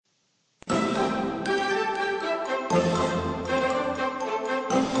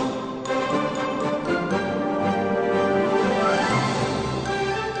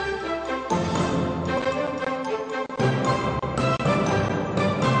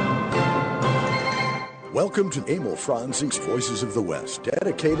Welcome to Emil Franzi's Voices of the West,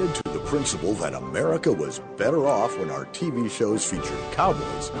 dedicated to the principle that America was better off when our TV shows featured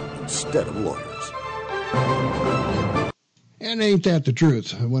cowboys instead of lawyers. And ain't that the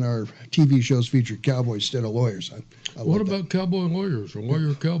truth, when our TV shows featured cowboys instead of lawyers? I what about cowboy lawyers or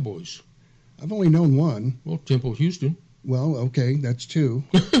lawyer cowboys? I've only known one. Well, Temple Houston. Well, okay, that's two.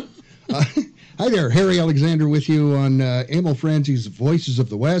 Hi there, Harry Alexander with you on Emil Franzi's Voices of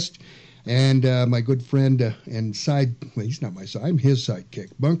the West. And my good friend and well, he's not my side, I'm his sidekick,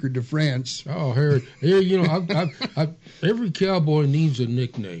 Bunker DeFrance. Oh, Harry, you know, every cowboy needs a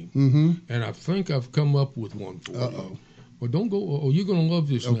nickname, and I think I've come up with one for you. Well, don't go. Oh, you're going to love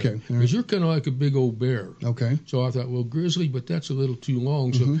this name because you're kind of like a big old bear. Okay. So I thought, well, Grizzly, but that's a little too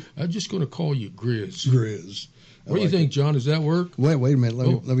long, so I'm just going to call you Grizz. Grizz. What do you think, John? Does that work? Wait a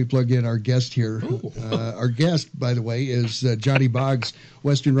minute. Let me plug in our guest here. Our guest, by the way, is Johnny Boggs,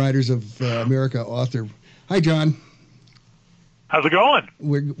 Western Riders of America author. Hi, John. How's it going?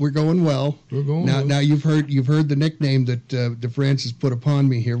 We're going well. We're going now. well. Now you've heard the nickname that DeFrance has put upon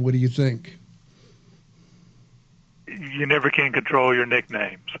me here. What do you think? You never can control your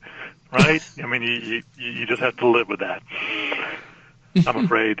nicknames, right? I mean, you just have to live with that. I'm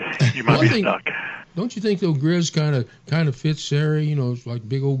afraid you might be stuck. Don't you think though, Grizz kind of fits Harry? You know, it's like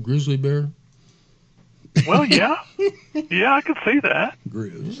big old grizzly bear. Well, yeah, I can see that.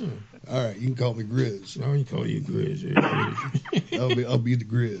 Grizz. Yeah. All right, you can call me Grizz. I can call you Grizz. I'll be the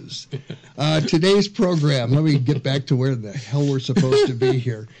Grizz. Today's program. Let me get back to where the hell we're supposed to be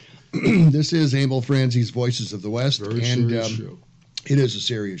here. This is Emil Franzi's Voices of the West, Very serious show. It is a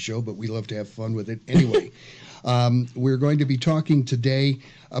serious show, but we love to have fun with it anyway. We're going to be talking today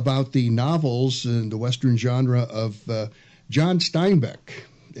about the novels in the Western genre of John Steinbeck.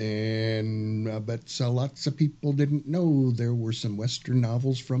 And but lots of people didn't know there were some Western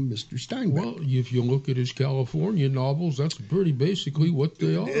novels from Mr. Steinbeck. Well, if you look at his California novels, that's pretty basically what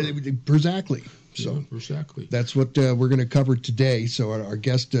they are. Exactly. So yeah, exactly. That's what we're going to cover today. So our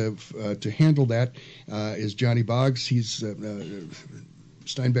guest to handle that is Johnny Boggs. He's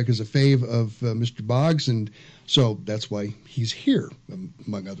Steinbeck is a fave of Mr. Boggs, and so that's why he's here,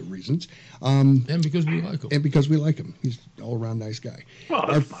 among other reasons. And because we like him. And because we like him. He's an all-around nice guy. Well,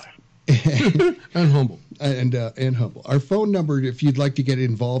 that's nice. And humble. And humble. Our phone number, if you'd like to get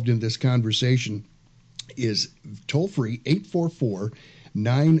involved in this conversation, is toll-free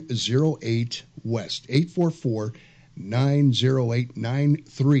 844-908-WEST,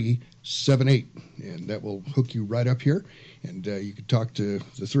 844-908-9378. And that will hook you right up here. And you can talk to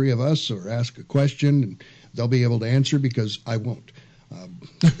the three of us or ask a question, and they'll be able to answer because I won't.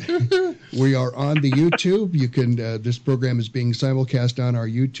 We are on the YouTube. You can. This program is being simulcast on our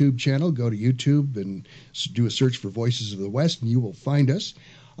YouTube channel. Go to YouTube and do a search for Voices of the West, and you will find us.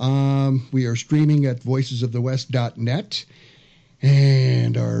 We are streaming at voicesofthewest.net.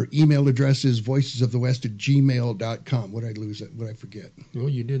 And our email address is voicesofthewest@gmail.com. What did I lose? What did I forget? Well,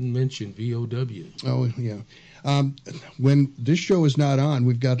 you didn't mention VOW. Oh, yeah. When this show is not on,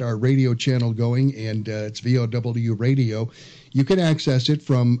 we've got our radio channel going, and it's VOW Radio. You can access it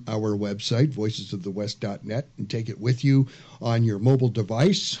from our website, voicesofthewest.net, and take it with you on your mobile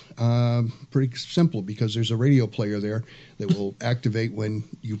device. Pretty simple, because there's a radio player there that will activate when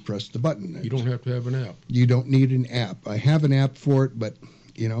you press the button. You don't have to have an app. You don't need an app. I have an app for it, but,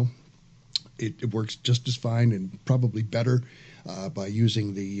 you know, it works just as fine and probably better by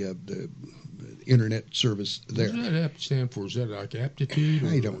using the internet service there. What does that app stand for? Is that like aptitude?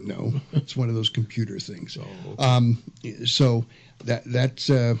 I don't know. It's one of those computer things. Oh, okay. So that's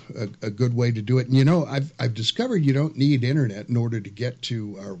a good way to do it. And, you know, I've discovered you don't need internet in order to get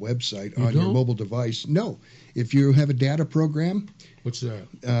to our website on your mobile device. No. If you have a data program. What's that?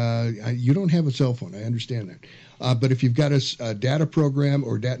 You don't have a cell phone. I understand that. But if you've got a data program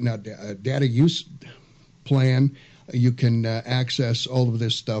or data use plan, you can access all of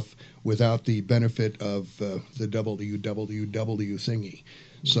this stuff without the benefit of the www thingy.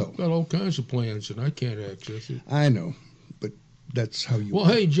 So I've got all kinds of plans, and I can't access it. I know, but that's how you. Well,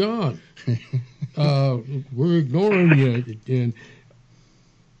 hey, John, we're ignoring you. And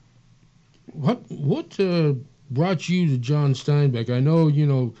what brought you to John Steinbeck? I know, you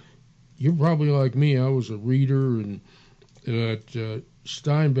know, you're probably like me. I was a reader, and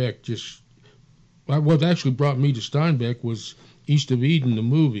Steinbeck just. What actually brought me to Steinbeck was East of Eden, the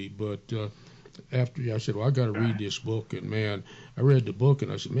movie. But after I said, well, I got to read this book. And, man, I read the book, and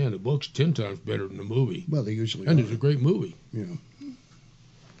I said, man, the book's 10 times better than the movie. Well, they usually And are. it's a great movie. Yeah.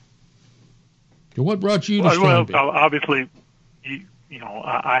 So what brought you to Steinbeck? Well, obviously, you know,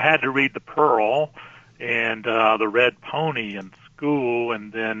 I had to read The Pearl and The Red Pony in school,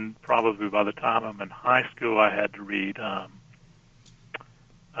 and then probably by the time I'm in high school, I had to read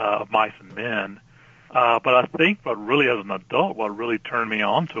Mice and Men. But I think what really, as an adult, what really turned me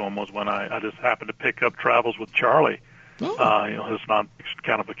on to him was when I just happened to pick up Travels with Charlie. His nonfiction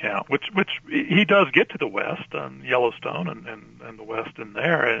kind of account, which he does get to the West and Yellowstone and the West in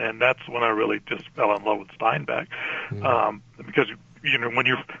there, and that's when I really just fell in love with Steinbeck, because when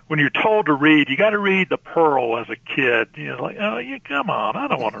you're told to read, you got to read The Pearl as a kid. Like, oh, come on, I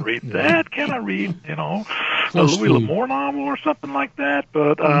don't want to read that. Can I read, a Louis L'Amour novel or something like that?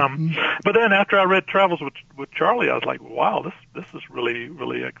 But then after I read Travels with Charlie, I was like, wow, this is really,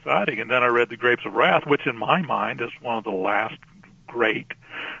 really exciting. And then I read The Grapes of Wrath, which in my mind is one of the last great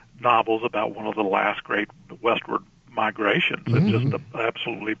novels about one of the last great westward migrations. It's just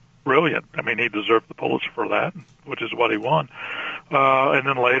absolutely brilliant. I mean, he deserved the Pulitzer for that, which is what he won. And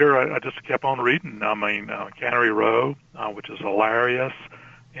then later, I just kept on reading. I mean, Cannery Row, which is hilarious,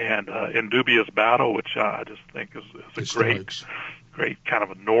 and In Dubious Battle, which I just think is a great kind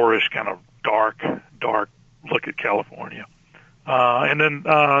of a Norrish, kind of dark look at California. And then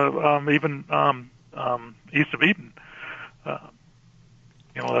even East of Eden.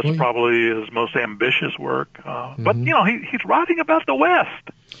 That's probably his most ambitious work. But, he's writing about the West.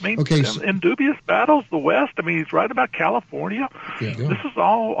 I mean, in Dubious Battles, the West, I mean, he's writing about California. Yeah. This is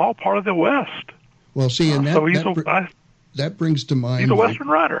all part of the West. Well, see, and that brings to mind... He's a Western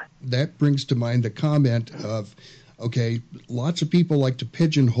writer. That brings to mind the comment of, lots of people like to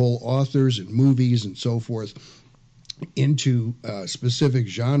pigeonhole authors and movies and so forth into specific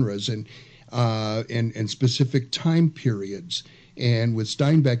genres and specific time periods. And with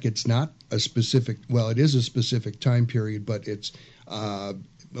Steinbeck, it's not a specific, it is a specific time period, but it's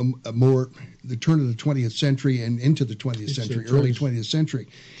more the turn of the 20th century and into the 20th century, early 20th century.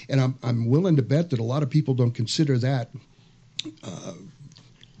 And I'm willing to bet that a lot of people don't consider that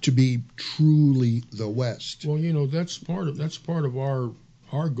to be truly the West. Well, that's part of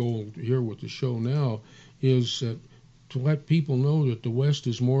our goal here with the show now is to let people know that the West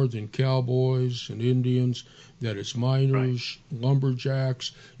is more than cowboys and Indians, that it's miners,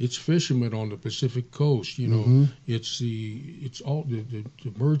 lumberjacks, it's fishermen on the Pacific Coast. It's all the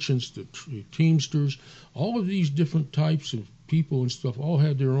merchants, the teamsters, all of these different types of people and stuff all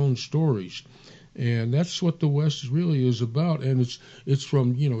had their own stories. And that's what the West really is about. And it's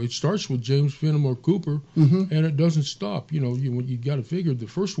from, it starts with James Fenimore Cooper, and it doesn't stop. You got to figure the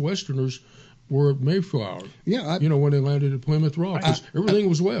first Westerners were at Mayflower. Yeah. When they landed at Plymouth Rock. Everything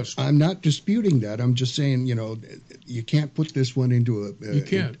was West. I'm not disputing that. I'm just saying, you can't put this one into a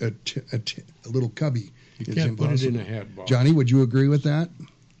little cubby. You can't put it in a hat box. Johnny, would you agree with that?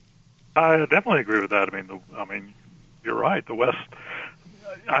 I definitely agree with that. I mean, you're right. The West.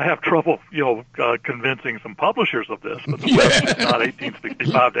 I have trouble, convincing some publishers of this, but the West is not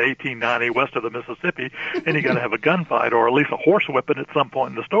 1865 to 1890 west of the Mississippi, and you got to have a gunfight or at least a horsewhipping at some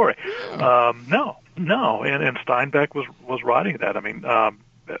point in the story. No, and Steinbeck was writing that. I mean,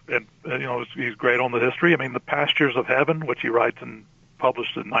 he's great on the history. I mean, The Pastures of Heaven, which he writes and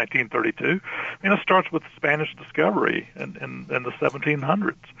published in 1932. I mean, it starts with Spanish discovery in the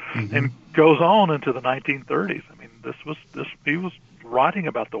 1700s and goes on into the 1930s. I mean, he was writing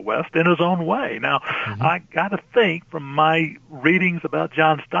about the West in his own way. Now, I got to think from my readings about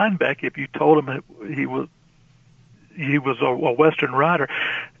John Steinbeck, if you told him he was a Western writer,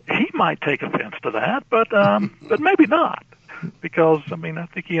 he might take offense to that, but maybe not, because I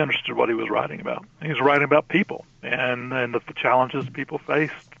think he understood what he was writing about. He was writing about people and the challenges people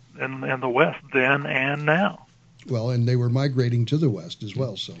faced in the West then and now. Well, and they were migrating to the West as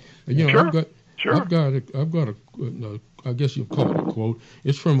well. So, Sure. I've got a I guess you'll call it a quote.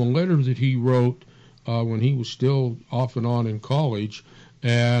 It's from a letter that he wrote when he was still off and on in college,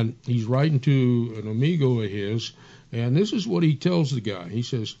 and he's writing to an amigo of his, and this is what he tells the guy. He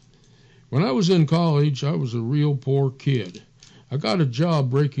says, "When I was in college, I was a real poor kid. I got a job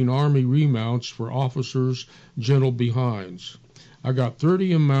breaking Army remounts for officers' gentle behinds. I got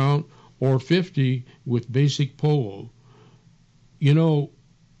 30 a mount or 50 with basic polo.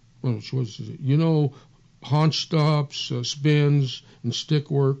 Haunch stops, spins, and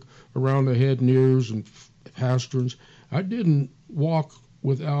stick work around the head and ears and pasterns. I didn't walk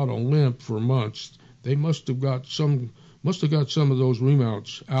without a limp for months. They must have got some of those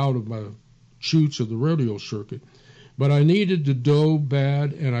remounts out of my chutes of the rodeo circuit. But I needed the dough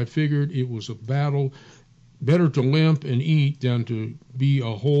bad, and I figured it was a battle. Better to limp and eat than to be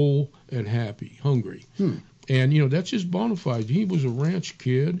a whole and hungry." And that's his bona fide. He was a ranch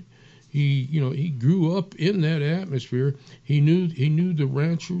kid. He grew up in that atmosphere. He knew the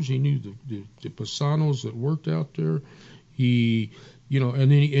ranchers. He knew the paisanos that worked out there. He,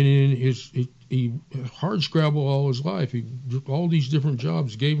 and in he hard scrabble all his life. All these different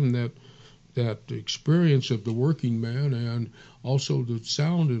jobs gave him that experience of the working man and also the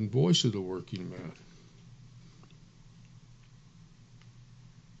sound and voice of the working man.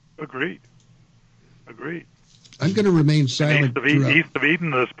 Agreed. I'm going to remain silent. East of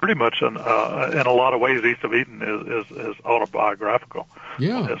Eden is pretty much, in a lot of ways, East of Eden is autobiographical.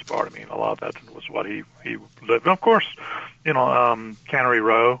 Yeah. On his part. I mean, a lot of that was what he lived. And of course, Cannery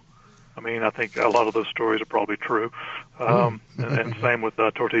Row. I mean, I think a lot of those stories are probably true. And same with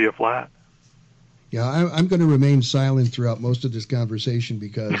Tortilla Flat. Yeah, I'm going to remain silent throughout most of this conversation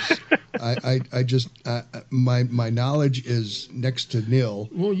because I just my knowledge is next to nil.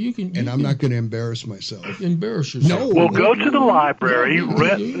 Well, and I'm not going to embarrass myself. Embarrass yourself. No. Well, go to the library,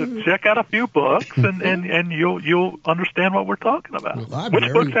 check out a few books, and you'll understand what we're talking about.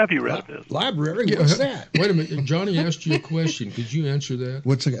 Which books have you read? Library? What's that? Wait a minute. Johnny asked you a question. Could you answer that?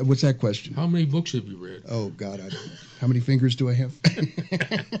 What's that question? How many books have you read? Oh God, I don't know. How many fingers do I have?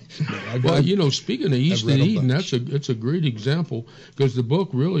 Speaking of East of Eden, it's a great example because the book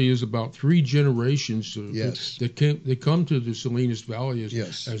really is about 3 generations that come to the Salinas Valley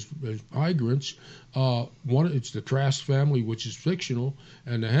as migrants. It's the Trask family, which is fictional,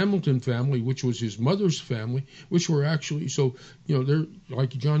 and the Hamilton family, which was his mother's family, which were actually there. Like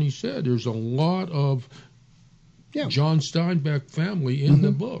Johnny said, there's a lot of John Steinbeck family in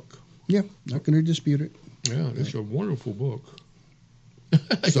the book. Yeah, not going to dispute it. Yeah, it's a wonderful book.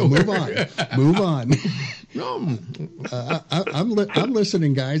 So move on. No, I'm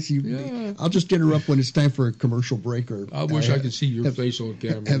listening, guys. I'll just interrupt when it's time for a commercial break. Or I wish I could see your face on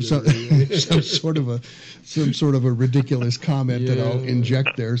camera. Have some sort of a ridiculous comment that I'll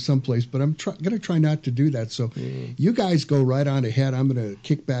inject there someplace. But I'm going to try not to do that. So you guys go right on ahead. I'm going to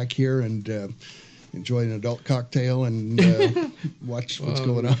kick back here and enjoy an adult cocktail and watch what's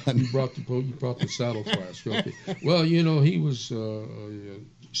going on. You brought the saddle flask. Okay. Well, he was a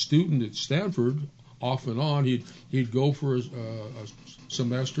student at Stanford off and on. He'd go for a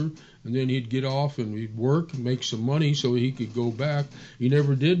semester, and then he'd get off and he'd work and make some money so he could go back. He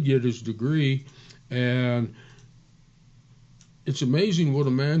never did get his degree, and it's amazing what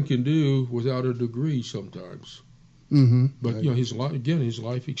a man can do without a degree sometimes. Mm-hmm. But his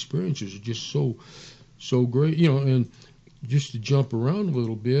life experiences are just so great. And just to jump around a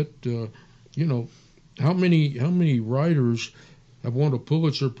little bit, how many writers have won a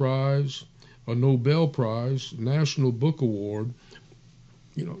Pulitzer Prize, a Nobel Prize, National Book Award?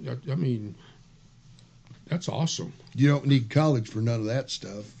 I mean, that's awesome. You don't need college for none of that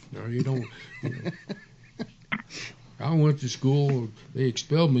stuff. No, you don't. I went to school. They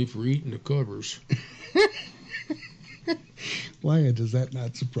expelled me for eating the covers. Why does that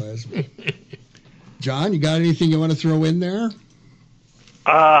not surprise me? John, you got anything you want to throw in there?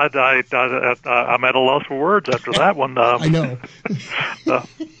 I'm at a loss for words after that one. I know.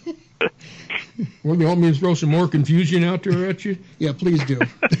 Well, you want me to throw some more confusion out there at you? Yeah, please do.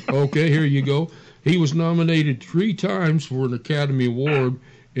 Okay, here you go. He was nominated 3 times for an Academy Award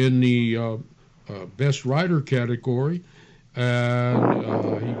in the Best Writer category,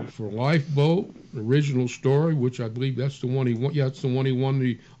 and for Lifeboat, original story, which I believe that's the one he won. Yeah, that's the one he won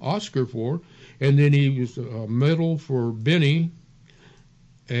the Oscar for. And then he was a medal for Benny,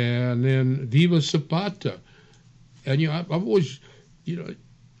 and then Viva Zapata. And I've always,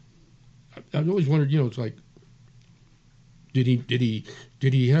 I've always wondered, it's like, did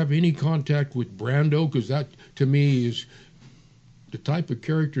he have any contact with Brando? Because that to me is the type of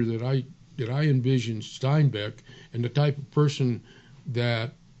character that I envision Steinbeck, and the type of person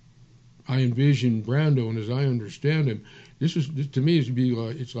that I envision Brando, and as I understand him, this to me is be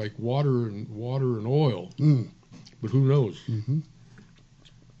like it's like water and oil, but who knows? Mm-hmm.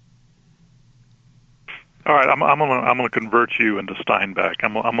 All right, I'm gonna convert you into Steinbeck.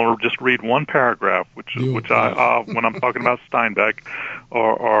 I'm gonna just read one paragraph, which I when I'm talking about Steinbeck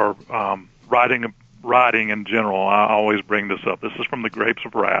or writing in general, I always bring this up. This is from The Grapes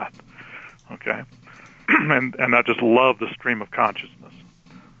of Wrath, okay, and I just love the stream of consciousness.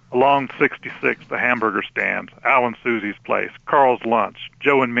 Along 66, the hamburger stands, Al and Susie's place, Carl's Lunch,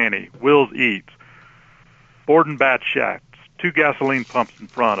 Joe and Minnie, Will's Eats, Board and Bat Shacks, 2 gasoline pumps in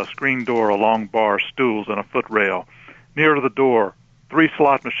front, a screen door, a long bar, stools, and a footrail. Near to the door, 3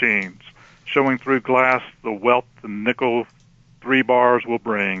 slot machines, showing through glass the wealth the nickel 3 bars will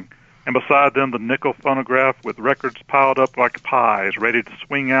bring. And beside them, the nickel phonograph with records piled up like pies, ready to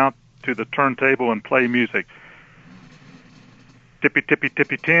swing out to the turntable and play music. Tippy, tippy,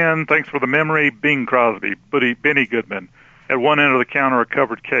 tippy 10, thanks for the memory, Bing Crosby, Benny Goodman. At one end of the counter, a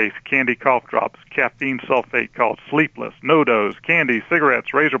covered case, candy cough drops, caffeine sulfate called Sleepless, No-Dose, candy,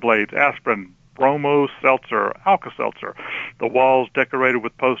 cigarettes, razor blades, aspirin, Bromo seltzer, Alka-Seltzer. The walls decorated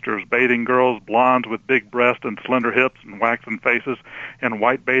with posters, bathing girls, blondes with big breasts and slender hips and waxen faces, in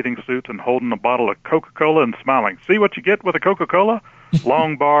white bathing suits and holding a bottle of Coca-Cola and smiling. See what you get with a Coca-Cola?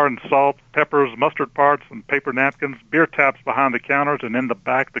 Long bar and salt, peppers, mustard parts, and paper napkins, beer taps behind the counters, and in the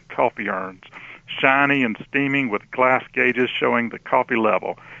back the coffee urns, shiny and steaming with glass gauges showing the coffee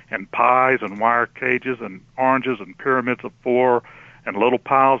level, and pies and wire cages and oranges and pyramids of four, and little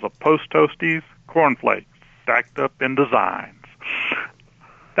piles of Post Toasties, cornflakes, stacked up in designs.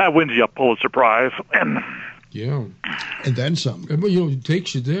 That wins you a Pulitzer Prize. Yeah. And then some. But, it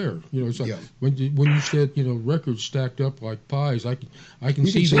takes you there. It's like when you said, records stacked up like pies, I can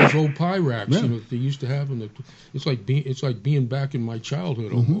see those old pie racks, that they used to have in the. It's like being back in my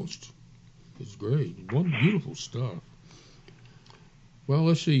childhood almost. It's great. One beautiful stuff. Well,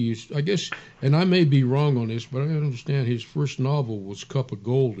 let's see. I guess, and I may be wrong on this, but I understand his first novel was Cup of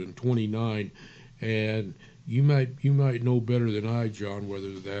Gold in '29, and you might know better than I, John,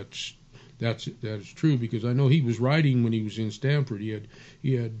 whether that is true, because I know he was writing when he was in Stanford. He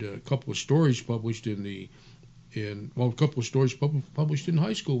had a couple of stories published published in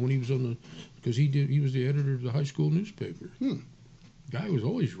high school when he was because he was the editor of the high school newspaper. Guy was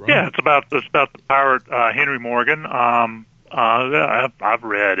always writing. Yeah, it's about the pirate Henry Morgan. I've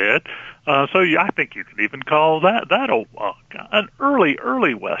read it. So I think you could even call that an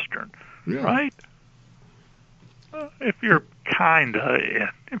early Western, right? If you're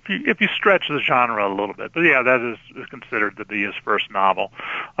if you stretch the genre a little bit, but that is considered to be his first novel.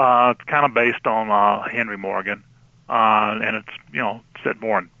 It's kind of based on Henry Morgan, and it's set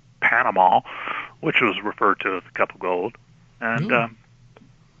more in Panama, which was referred to as the Cup of Gold, and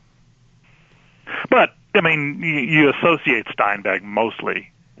but. I mean, you associate Steinbeck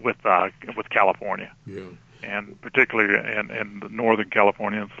mostly with California, and particularly in Northern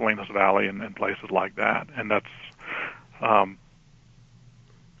California, and Salinas Valley, and places like that, and that's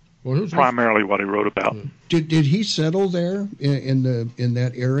primarily what he wrote about. Did he settle there in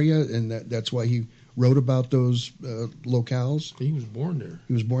that area, and that's why he wrote about those locales? He was born there.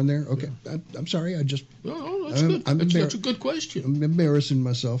 He was born there? Okay. Yeah. I'm sorry. I just... No, that's good. That's a good question. I'm embarrassing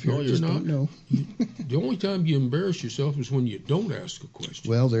myself here. No, you're not. No. The only time you embarrass yourself is when you don't ask a question.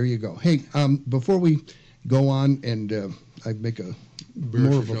 Well, there you go. Hey, before we go on and I make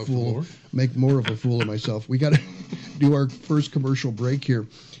more of a fool of myself, we got to do our first commercial break here.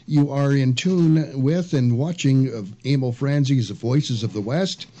 You are in tune with and watching Emil Franzi's Voices of the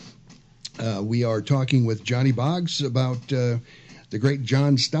West. We are talking with Johnny Boggs about the great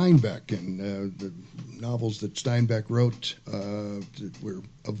John Steinbeck and the novels that Steinbeck wrote that were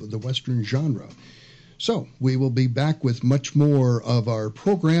of the Western genre. So we will be back with much more of our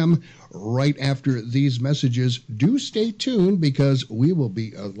program right after these messages. Do stay tuned, because we will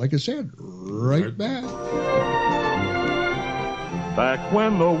be, like I said, right back. Back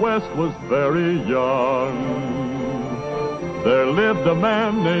when the West was very young, there lived a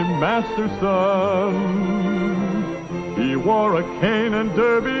man named Master Son. He wore a cane and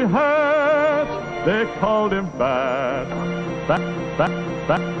derby hat. They called him Bat.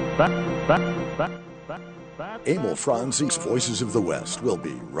 Emil Franzi's Voices of the West will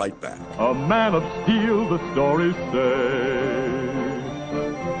be right back. A man of steel, the stories say,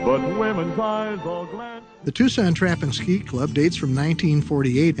 but women's eyes all glance. The Tucson Trap and Ski Club dates from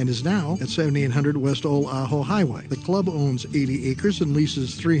 1948 and is now at 7800 West Old Ajo Highway. The club owns 80 acres and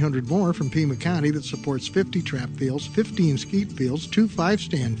leases 300 more from Pima County that supports 50 trap fields, 15 skeet fields, 2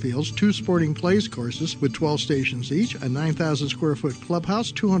 5-stand fields, 2 sporting plays courses with 12 stations each, a 9,000-square-foot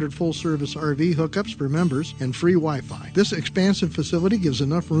clubhouse, 200 full-service RV hookups for members, and free Wi-Fi. This expansive facility gives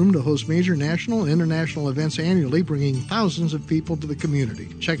enough room to host major national and international events annually, bringing thousands of people to the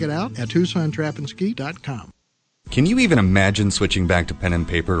community. Check it out at TucsonTrapandSki.com. Can you even imagine switching back to pen and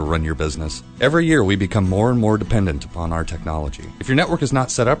paper to run your business? Every year we become more and more dependent upon our technology. If your network is not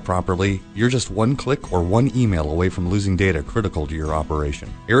set up properly, you're just one click or one email away from losing data critical to your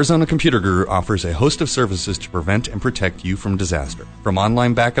operation. Arizona Computer Guru offers a host of services to prevent and protect you from disaster. From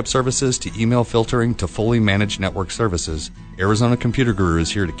online backup services to email filtering to fully managed network services, Arizona Computer Guru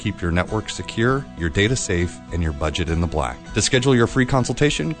is here to keep your network secure, your data safe, and your budget in the black. To schedule your free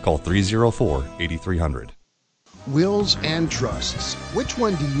consultation, call 304-8300. Wills and trusts. Which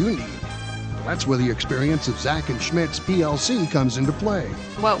one do you need? That's where the experience of Zach and Schmidt's PLC comes into play.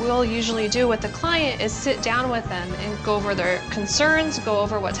 What we'll usually do with the client is sit down with them and go over their concerns, go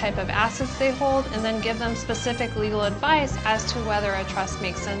over what type of assets they hold, and then give them specific legal advice as to whether a trust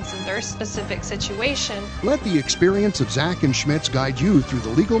makes sense in their specific situation. Let the experience of Zach and Schmidt's guide you through the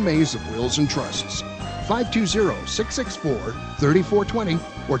legal maze of wills and trusts.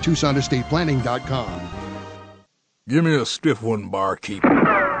 520-664-3420 or TucsonEstatePlanning.com. Give me a stiff one, barkeep.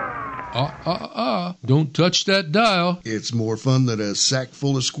 Don't touch that dial. It's more fun than a sack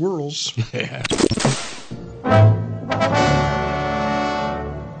full of squirrels. Yeah.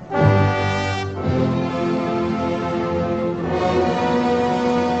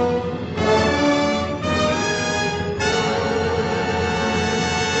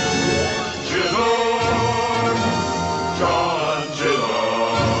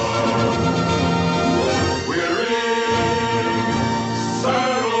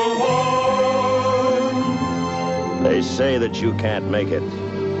 Say that you can't make it.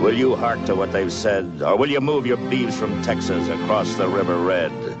 Will you hark to what they've said, or will you move your beeves from Texas across the River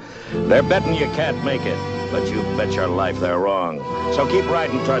Red? They're betting you can't make it, but you bet your life they're wrong. So keep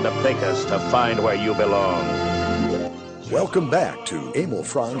riding toward the Pecos to find where you belong. Welcome back to Emil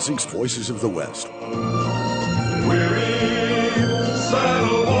Franzi's Voices of the West. We're in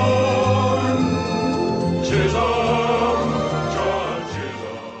saddle one, Chisholm, John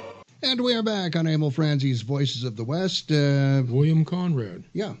Chisholm. And we are back on Emil Franzi's Voices of the West. William Conrad.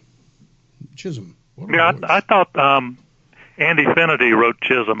 Yeah. Chisholm. Yeah, I thought Andy Finity wrote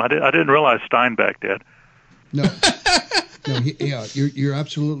Chisholm. I didn't realize Steinbeck did. No. You're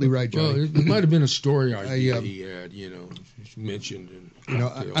absolutely right, Johnny. Well, it might have been a story idea he had, mentioned.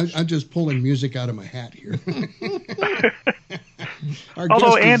 I'm just pulling music out of my hat here.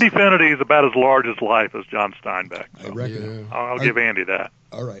 Although Andy Finity is about as large as life as John Steinbeck. So I reckon. Yeah. I'll give Andy that.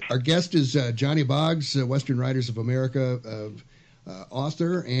 All right. Our guest is Johnny Boggs, Western Writers of America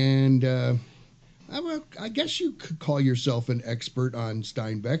author, and I guess you could call yourself an expert on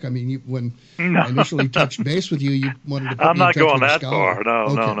Steinbeck. I mean, when I initially touched base with you, you wanted to put I'm me in not touch going with a that scholar.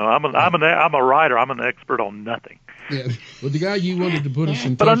 far. No. I'm a writer. I'm an expert on nothing. Yeah. Well, the guy you wanted to put us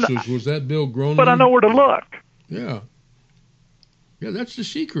in touch with was that Bill Groneman? But I know where to look. Yeah. Yeah, that's the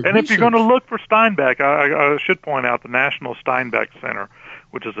secret. And if you're going to look for Steinbeck, I should point out the National Steinbeck Center,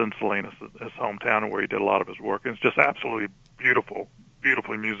 which is in Salinas, his hometown, and where he did a lot of his work. It's just absolutely beautiful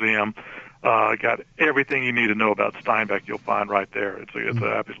museum. Got everything you need to know about Steinbeck you'll find right there. It's an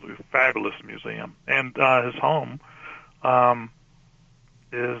absolutely fabulous museum. And his home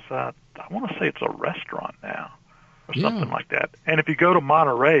is, I want to say it's a restaurant now or something like that. And if you go to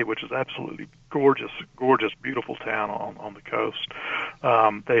Monterey, which is absolutely gorgeous, beautiful town on the coast,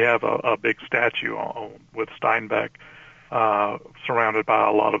 they have a big statue with Steinbeck surrounded by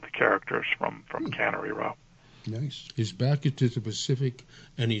a lot of the characters from Cannery Row. Nice. He's back into the Pacific,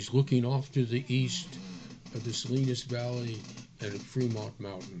 and he's looking off to the east of the Salinas Valley and Fremont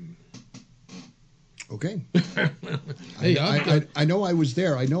Mountain. Okay. Hey, I know I was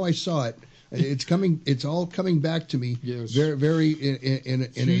there. I know I saw it. It's coming. It's all coming back to me. Yes. Very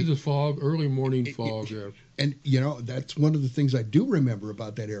in the fog, early morning fog. Yes. And that's one of the things I do remember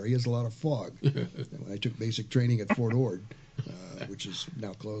about that area is a lot of fog. When I took basic training at Fort Ord, which is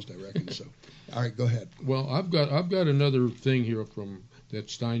now closed, I reckon. So, all right, go ahead. Well, I've got another thing here from that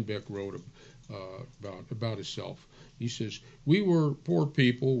Steinbeck wrote about himself. He says, "We were poor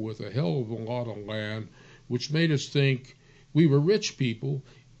people with a hell of a lot of land, which made us think we were rich people,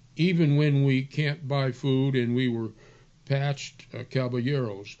 even when we can't buy food, and we were patched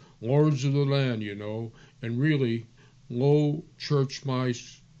caballeros, lords of the land, and really low church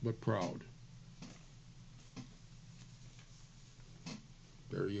mice, but proud."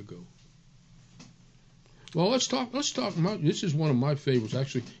 There you go. Well, let's talk. This is one of my favorites.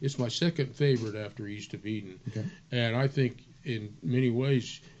 Actually, it's my second favorite after East of Eden, and I think in many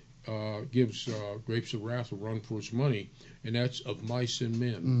ways gives Grapes of Wrath a run for its money, and that's Of Mice and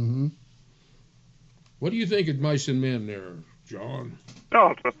Men. Mm-hmm. What do you think of Mice and Men, there, John? Oh,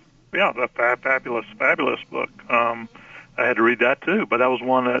 it's a fabulous book. I had to read that too, but that was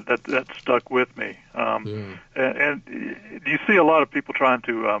one that stuck with me. And you see a lot of people trying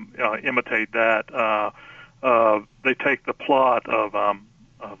to imitate that. They take the plot of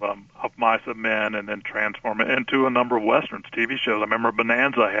Mice and Men and then transform it into a number of westerns, TV shows. I remember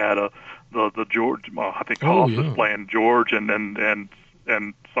Bonanza had the George. I think Hoff was playing George, and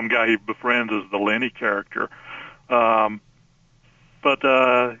some guy he befriends is the Lenny character.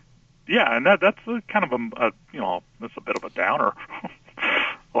 Yeah, and that's kind of it's a bit of a downer,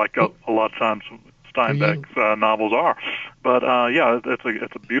 like a lot of times Steinbeck's novels are. But yeah,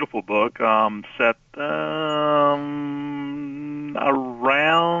 it's a beautiful book set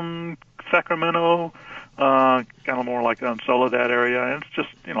around Sacramento, kind of more like Soledad area. And it's just,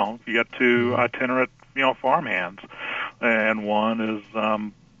 you got two itinerant, farmhands, and one is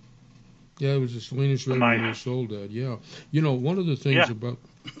yeah, it was the Salinas River and Soledad. Yeah, one of the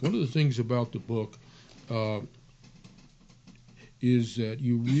things about the book is that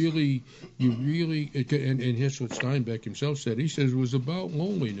you really, and here's what Steinbeck himself said. He says it was about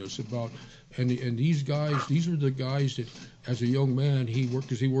loneliness, and these are the guys that, as a young man, he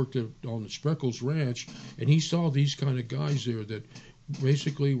worked on the Spreckles Ranch, and he saw these kind of guys there that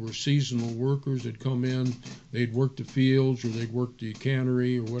basically were seasonal workers that come in, they'd work the fields or they'd work the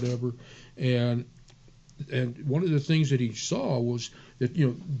cannery or whatever, and one of the things that he saw was that,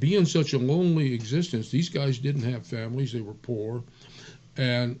 being such a lonely existence, these guys didn't have families, they were poor,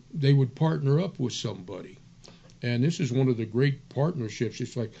 and they would partner up with somebody. And this is one of the great partnerships.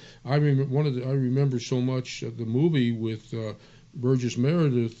 It's like, I remember so much the movie with Burgess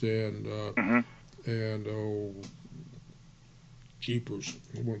Meredith and jeepers,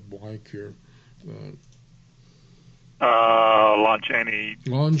 I went blank here. Lon Chaney.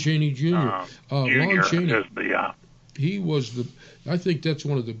 Lon Chaney Jr. Lon Chaney is the. He was I think that's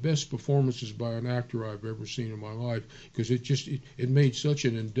one of the best performances by an actor I've ever seen in my life, because it made such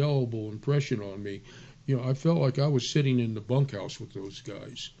an indelible impression on me. I felt like I was sitting in the bunkhouse with those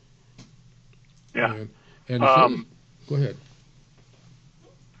guys. Yeah. And go ahead.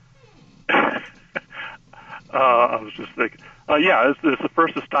 I was just thinking. Yeah, it's the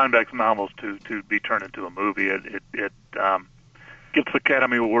first of Steinbeck's novels to be turned into a movie. It gets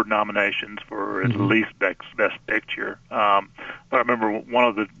Academy Award nominations for at least Best Picture. But I remember one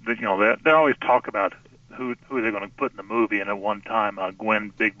of they always talk about who they're going to put in the movie, and at one time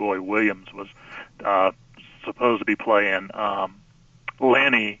Gwen Big Boy Williams was supposed to be playing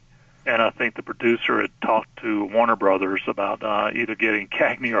Lenny, and I think the producer had talked to Warner Brothers about either getting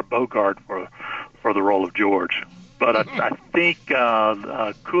Cagney or Bogart for the role of George. But I think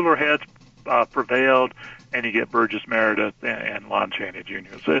cooler heads prevailed, and you get Burgess Meredith and Lon Chaney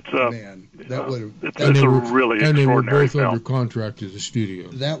Jr. So it's a really extraordinary and they were both film. under contract to the studio.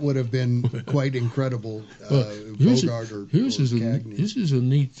 That would have been quite incredible. Bogart or Cagney. This is a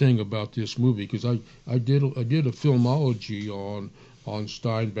neat thing about this movie, because I did a filmology on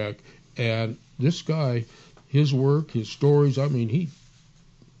Steinbeck, and this guy, his work, his stories, I mean, he's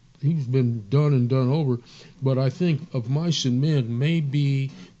been done and done over, but I think Of Mice and Men may be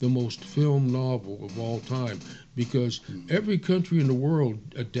the most filmed novel of all time, because every country in the world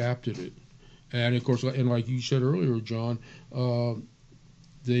adapted it. And of course, and like you said earlier, John,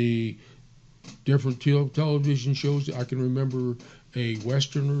 the different television shows, I can remember a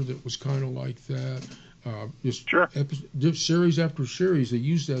Westerner that was kind of like that. Just series after series, they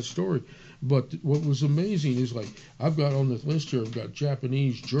used that story. But what was amazing is, like, I've got on the list here, I've got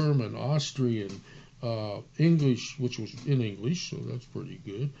Japanese, German, Austrian, English, which was in English, so that's pretty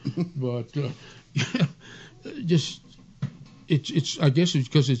good. But it's I guess it's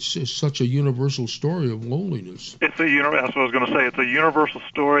because it's such a universal story of loneliness. That's what I was going to say. It's a universal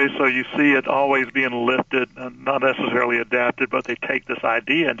story, so you see it always being lifted, not necessarily adapted, but they take this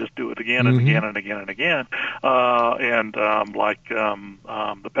idea and just do it again and again and again and again. Like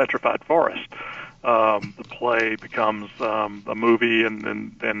The Petrified Forest. The play becomes a movie,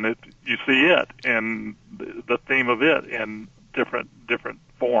 and you see it and the theme of it in different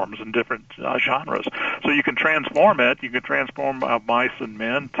forms and different genres. So you can transform it. You can transform Mice and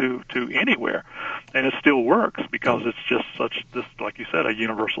Men to anywhere, and it still works because it's just like you said, a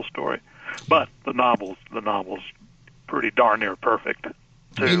universal story. But the novel's pretty darn near perfect.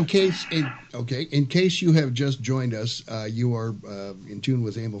 In case you have just joined us, you are in tune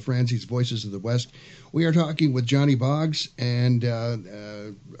with Emil Franzi's Voices of the West. We are talking with Johnny Boggs, and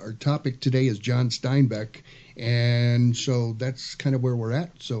our topic today is John Steinbeck, and so that's kind of where we're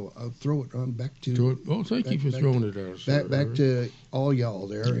at. So I'll throw it on back to. Oh, thank you for throwing it at us. Back to all y'all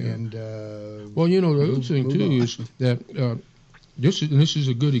there, yeah. And well, the other thing too is that this is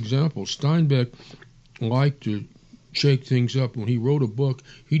a good example. Steinbeck liked to shake things up. When he wrote a book,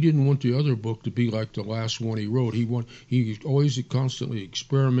 he didn't want the other book to be like the last one he wrote. He was always constantly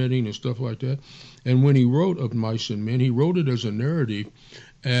experimenting and stuff like that. And when he wrote Of Mice and Men, he wrote it as a narrative,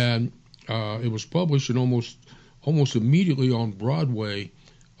 and it was published and almost immediately on Broadway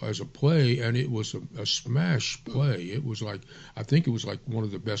as a play, and it was a smash play. It was like, I think it was like one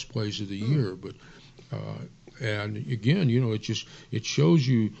of the best plays of the year. But and again, it shows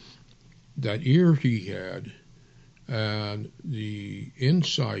you that ear he had. and the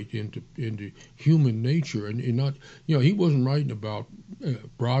insight into human nature, and not, he wasn't writing about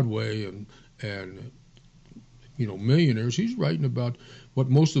Broadway and millionaires. He's writing about what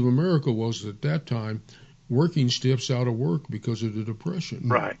most of America was at that time, working stiffs out of work because of the Depression.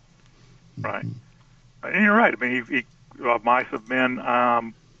 Right. And you're right. I mean, Mice of Men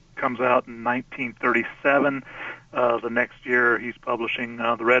comes out in 1937. The next year, he's publishing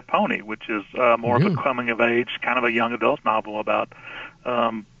The Red Pony, which is more of a coming-of-age, kind of a young adult novel about,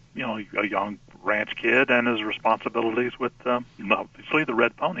 a young ranch kid and his responsibilities with, obviously, the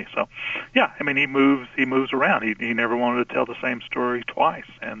Red Pony. So, yeah, I mean, he moves around. He never wanted to tell the same story twice,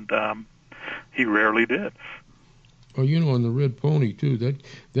 and he rarely did. Well, and the Red Pony, too,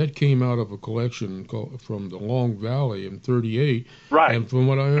 that came out of a collection from the Long Valley in 1938. Right. And from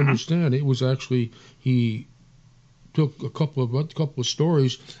what I understand, it was actually, he took a couple of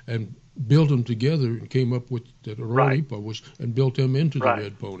stories and built them together and came up with that Aroni published and built them into the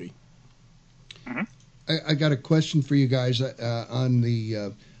Red Pony. Mm-hmm. I got a question for you guys on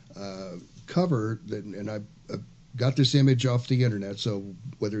the cover, and I got this image off the internet, so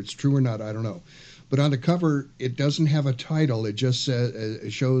whether it's true or not, I don't know. But on the cover, it doesn't have a title. It just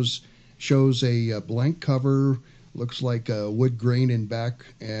shows a blank cover, looks like a wood grain in back,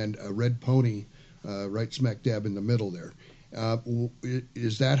 and a red pony right smack dab in the middle there.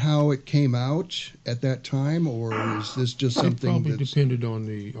 Is that how it came out at that time, or is this just something? It probably depended on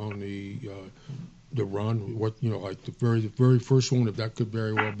the run. Like the very first one, if that could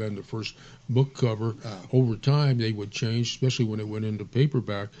very well have been the first book cover. Over time, they would change, especially when it went into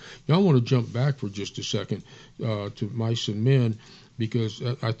paperback. Now, I want to jump back for just a second to Mice and Men, because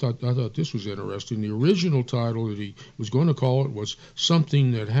I thought this was interesting. The original title that he was going to call it was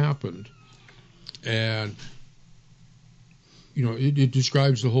Something That Happened, and it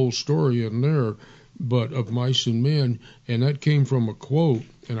describes the whole story in there, but of Mice and Men, and that came from a quote,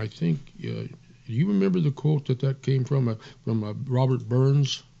 and I think. Do you remember the quote that came from Robert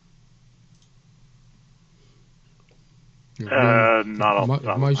Burns? Not off the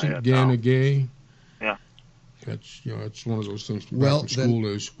top of my head, no. Gay. Yeah. It's one of those things well, school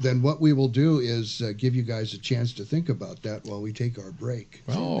days. Then what we will do is give you guys a chance to think about that while we take our break.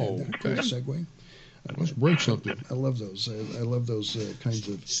 Oh, okay. Segue. Let's break something. I love those. I love those kinds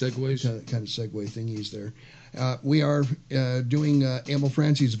of segues. Kind of segue thingies there. We are doing Emil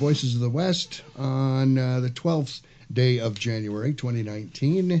Francie's Voices of the West on the 12th day of January,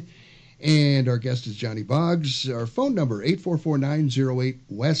 2019. And our guest is Johnny Boggs. Our phone number,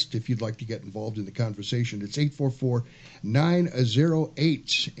 844-908-WEST, if you'd like to get involved in the conversation. It's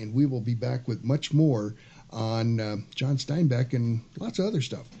 844-908. And we will be back with much more on John Steinbeck and lots of other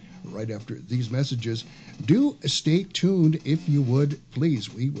stuff right after these messages. Do stay tuned if you would,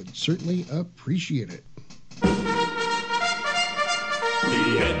 please. We would certainly appreciate it. The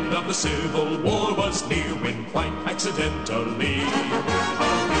end of the Civil War was near when quite accidentally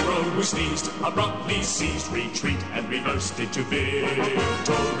a hero who sneezed abruptly ceased retreat and reversed it to victory.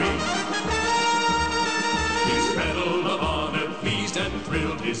 His Medal of Honor pleased and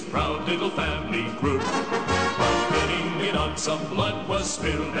thrilled his proud little family group. While getting in on some blood was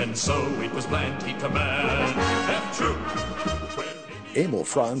spilled, and so it was planned he'd command F Troop. Emil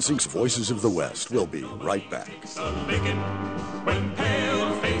Francie's Voices of the West. We'll be right back. When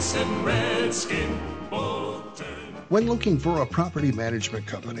pale face and red skin both turn. When looking for a property management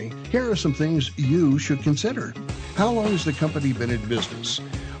company, here are some things you should consider. How long has the company been in business?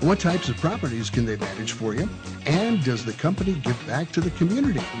 What types of properties can they manage for you? And does the company give back to the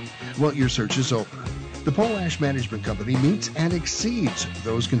community? Well, your search is over. The Pole Ash Management Company meets and exceeds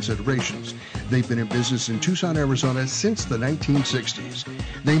those considerations. They've been in business in Tucson, Arizona since the 1960s.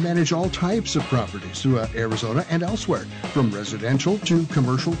 They manage all types of properties throughout Arizona and elsewhere, from residential to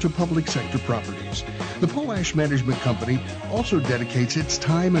commercial to public sector properties. The Pole Ash Management Company also dedicates its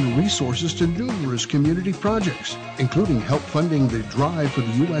time and resources to numerous community projects, including help funding the drive for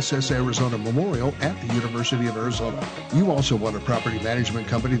the USS Arizona Memorial at the University of Arizona. You also want a property management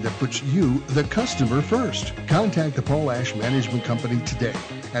company that puts you, the customer, first. Contact the Pole Ash Management Company today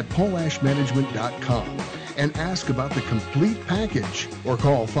at poleashmanagement.com and ask about the complete package, or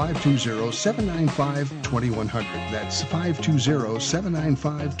call 520-795-2100. That's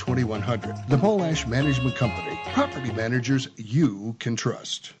 520-795-2100. The Pole Ash Management Company. Property managers you can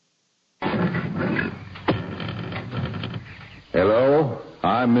trust. Hello,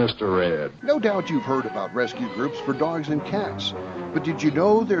 I'm Mr. Red. No doubt you've heard about rescue groups for dogs and cats. But did you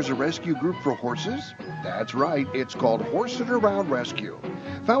know there's a rescue group for horses? That's right, it's called Horse It Around Rescue.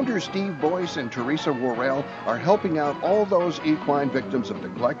 Founders Steve Boyce and Teresa Worrell are helping out all those equine victims of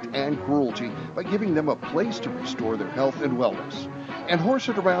neglect and cruelty by giving them a place to restore their health and wellness. And Horse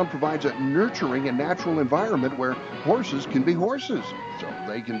It Around provides a nurturing and natural environment where horses can be horses, so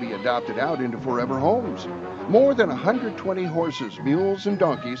they can be adopted out into forever homes. More than 120 horses, mules, and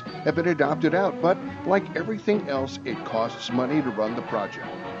donkeys have been adopted out, but like everything else, it costs money to run the project.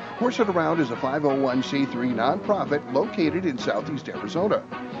 Horse It Around is a 501c3 nonprofit located in southeast Arizona.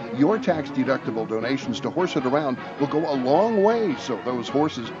 Your tax-deductible donations to Horse It Around will go a long way so those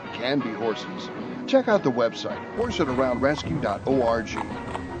horses can be horses. Check out the website,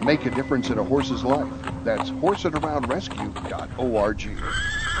 horseitaroundrescue.org. Make a difference in a horse's life. That's horseitaroundrescue.org.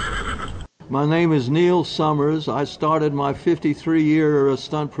 My name is Neil Summers. I started my 53-year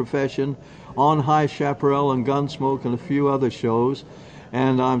stunt profession on High Chaparral and Gunsmoke and a few other shows,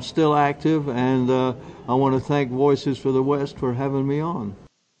 and I'm still active, and I want to thank Voices for the West for having me on.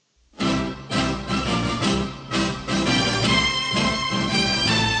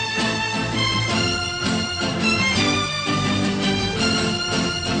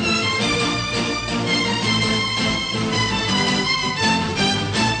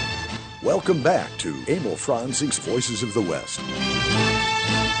 Welcome back to Emil Franzing's Voices of the West.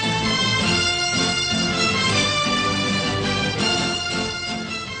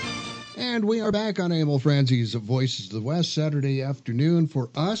 And we are back on Emil Franzing's Voices of the West, Saturday afternoon for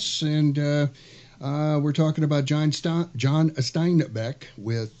us, and we're talking about John Steinbeck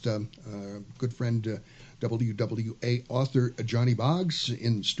with good friend WWA author Johnny Boggs.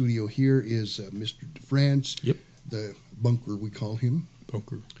 In the studio here is Mr. DeFrance, Yep. the bunker we call him.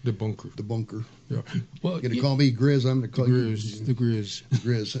 The bunker. Yeah. Well, you're going to call me Grizz. I'm going to call you the Grizz.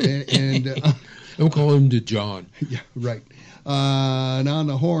 Grizz. And I'll call him the John. Yeah, right. And on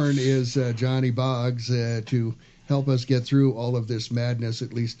the horn is Johnny Boggs to help us get through all of this madness,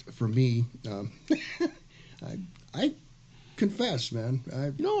 at least for me. I confess, man.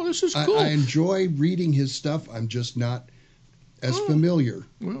 No, this is cool. I enjoy reading his stuff. I'm just not as familiar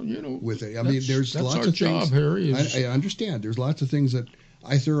with it. I mean, there's lots of things. Harry. I understand. There's lots of things that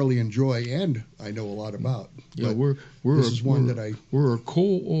I thoroughly enjoy and I know a lot about. Yeah, we're a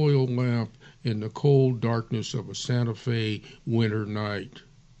coal oil lamp in the cold darkness of a Santa Fe winter night.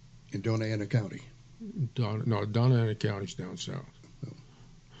 In Donna Ana County. Donna Ana County's down south. Oh.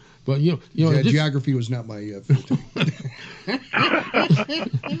 But geography was not my forte.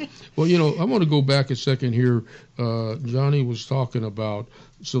 Well, I want to go back a second here. Johnny was talking about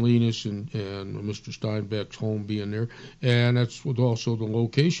Salinas and Mr. Steinbeck's home being there, and that's also the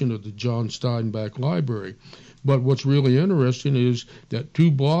location of the John Steinbeck Library. But what's really interesting is that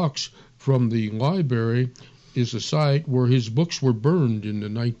 2 blocks from the library is a site where his books were burned in the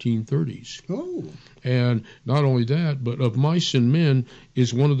 1930s. Oh. And not only that, but Of Mice and Men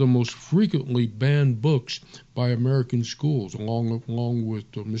is one of the most frequently banned books by American schools, along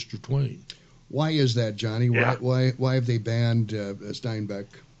with Mr. Twain. Why is that, Johnny? Yeah. Why have they banned Steinbeck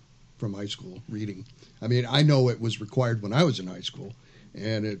from high school reading? I mean, I know it was required when I was in high school,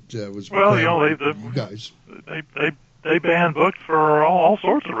 and it was required for you guys. They ban books for all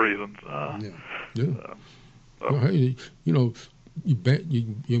sorts of reasons. Well, hey, you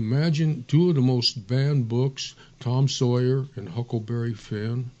imagine 2 of the most banned books, Tom Sawyer and Huckleberry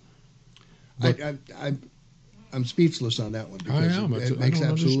Finn. I'm speechless on that one because I am. It makes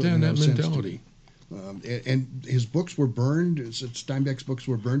absolutely no sense mentality. To me. And his books were burned. Steinbeck's books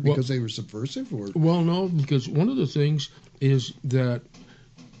were burned because they were subversive, or well, no, because one of the things is that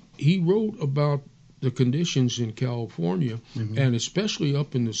he wrote about the conditions in California, and especially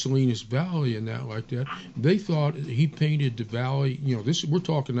up in the Salinas Valley and that like that. They thought he painted the valley. We're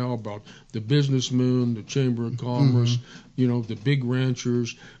talking now about the Business Moon, the Chamber of Commerce, the big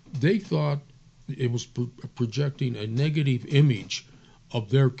ranchers. They thought it was projecting a negative image of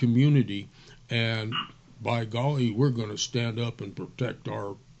their community, and by golly, we're going to stand up and protect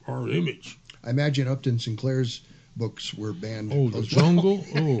our image. I imagine Upton Sinclair's books were banned. Oh, The Jungle?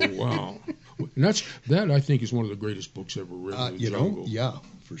 Oh, wow. And that I think is one of the greatest books ever written. The Jungle. Yeah,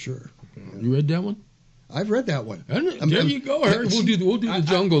 for sure. You read that one? I've read that one. There you go, Harry. We'll do the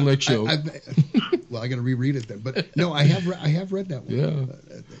Jungle next show. Well, I got to reread it then. But no, I have read that one. Yeah.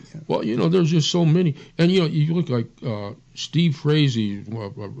 Well, there's just so many, and you look like Steve Frazee,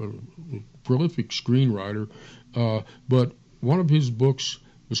 a prolific screenwriter, but one of his books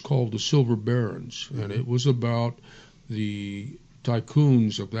was called The Silver Barons, and it was about the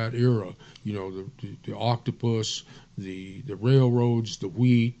tycoons of that era. The octopus, the railroads, the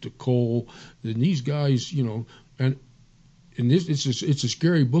wheat, the coal, and these guys, and it's a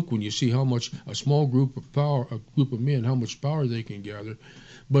scary book when you see how much a small group of men, how much power they can gather.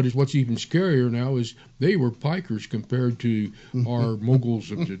 But what's even scarier now is they were pikers compared to our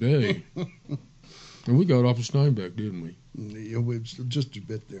moguls of today. And we got off of Steinbeck, didn't we? It was just a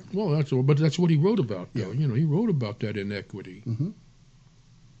bit there. Well, that's what he wrote about, though. Yeah. He wrote about that inequity. Mm-hmm.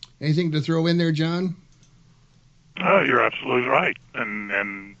 Anything to throw in there, John? You're absolutely right.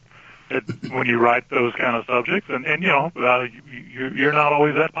 And when you write those kind of subjects, and you're not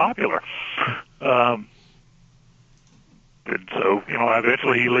always that popular. And so,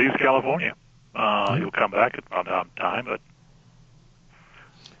 eventually he leaves California. He'll come back at some time, but.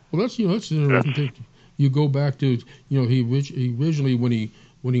 Well, that's the interesting thing. You go back to, he originally, when he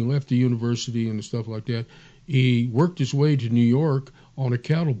left the university and stuff like that, he worked his way to New York on a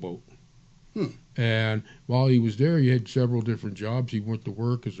cattle boat. And while he was there, he had several different jobs. He went to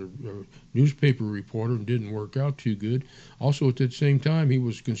work as a newspaper reporter and didn't work out too good. Also, at that same time, he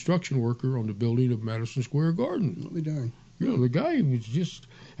was a construction worker on the building of Madison Square Garden. I'll be darned. The guy was just.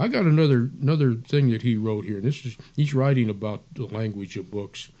 I got another thing that he wrote here. He's writing about the language of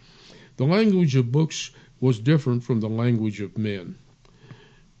books. The language of books was different from the language of men.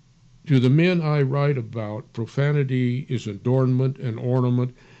 To the men I write about, profanity is adornment and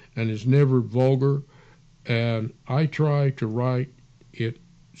ornament, and is never vulgar, and I try to write it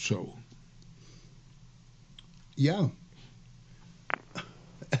so. Yeah.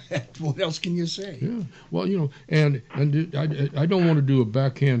 What else can you say? Yeah. Well, and I don't want to do a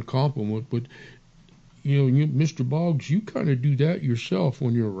backhand compliment, but Mr. Boggs, you kind of do that yourself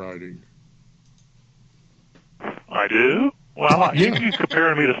when you're writing. I do? Well, you can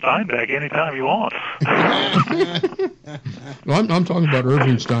compare me to Steinbeck anytime you want. Well, I'm talking about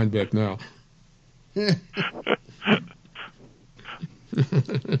Irving Steinbeck now.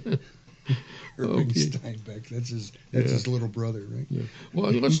 Irving Steinbeck, that's his little brother, right? Yeah.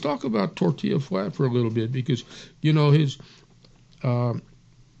 Well, let's talk about Tortilla Flat for a little bit, because his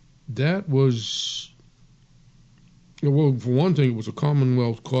that was. Well, for one thing, it was a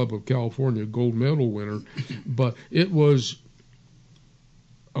Commonwealth Club of California gold medal winner, but it was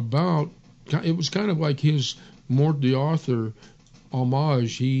kind of like his Mort d'Arthur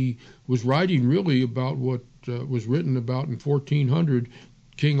homage. He was writing really about what was written about in 1400,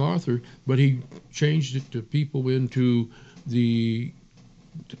 King Arthur, but he changed it to people into the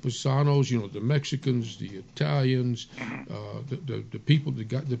Paisanos, the Mexicans, the Italians, the people that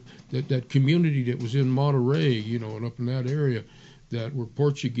got that community that was in Monterey, and up in that area, that were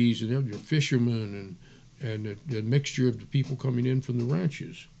Portuguese, and they're fishermen, and the mixture of the people coming in from the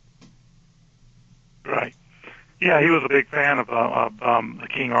ranches. Right. Yeah, he was a big fan of the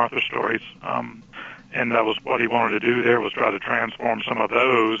King Arthur stories, and that was what he wanted to do there, was try to transform some of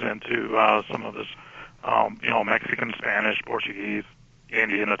those into some of this, Mexican, Spanish, Portuguese,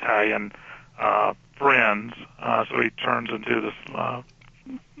 Indian, Italian friends. So he turns into this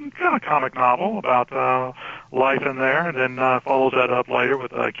kind of comic novel about life in there, and then follows that up later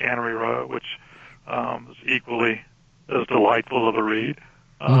with Cannery Row, which is equally as delightful of a read.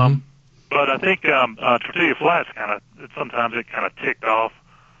 But I think Tortilla Flats sometimes it kind of ticked off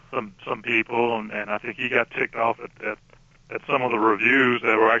some people, and I think he got ticked off at some of the reviews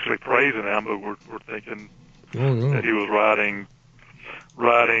that were actually praising him, but were thinking that he was writing.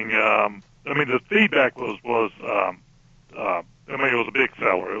 The feedback was it was a big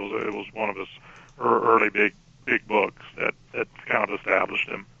seller. It was one of his early big books that kind of established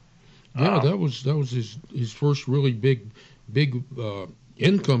him. Yeah, that was his first really big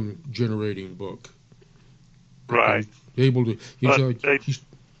income generating book. Right. Able to.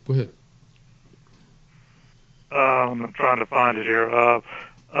 Go ahead. I'm trying to find it here.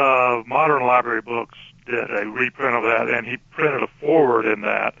 Modern Library Books did a reprint of that, and he printed a foreword in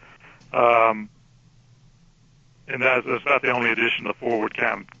that. And that's not the only edition the foreword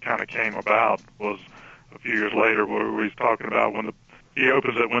kind of came about. Was a few years later, where he's talking about he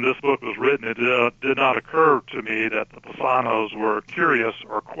opens it, when this book was written, it did not occur to me that the Paisanos were curious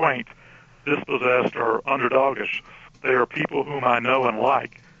or quaint, dispossessed or underdogish. They are people whom I know and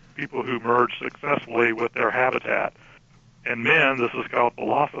like, people who merge successfully with their habitat. In men, this is called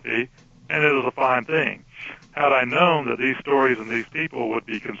philosophy, and it is a fine thing. Had I known that these stories and these people would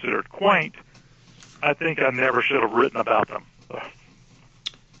be considered quaint, I think I never should have written about them.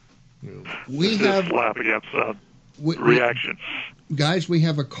 We have slap against reaction. Guys, we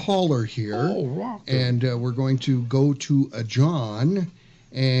have a caller here, and we're going to go to John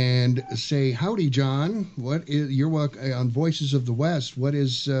and say, howdy, John. You're welcome on Voices of the West. What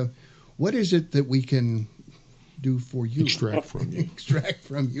is it that we can do for you? Extract from you. Extract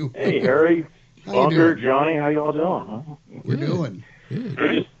from you. Hey, Harry. Bunker, Johnny, how y'all doing? We're doing.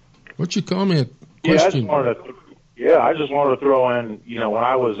 Good. What's your comment? Yeah, Question? I just wanted to throw in, when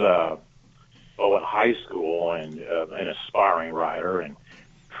I was in high school and an aspiring writer and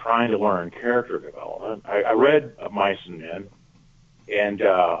trying to learn character development, I read Mice and Men, and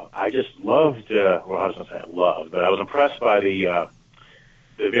I just loved, I was going to say loved, but I was impressed by the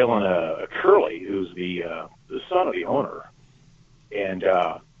villain Curly, who's the son of the owner, and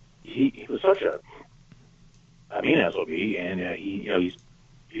he was such a SOB, and he's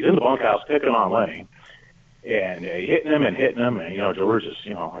in the bunkhouse picking on Lenny, and hitting him, and George is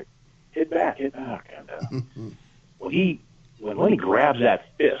like, hit back, and when Lenny grabs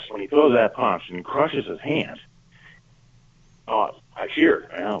that fist, when he throws that punch and crushes his hand, I cheered,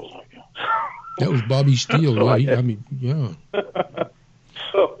 and I was like, that was Bobby Steele, so right? Yeah.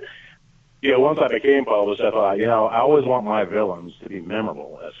 So, once I became published, I thought, I always want my villains to be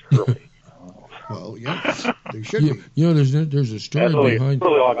memorable as Curly. Well, yes, they should be. There's a story behind.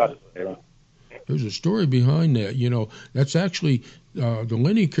 Really all I got to say. There's a story behind that. That's actually the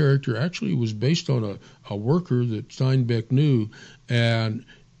Lenny character actually was based on a worker that Steinbeck knew, and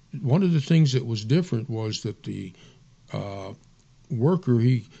one of the things that was different was that the worker,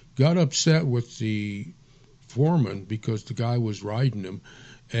 he got upset with the foreman because the guy was riding him,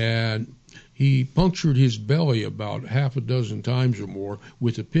 and he punctured his belly about half a dozen times or more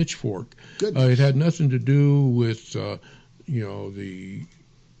with a pitchfork. It had nothing to do with the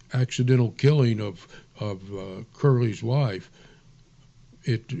accidental killing of Curly's wife.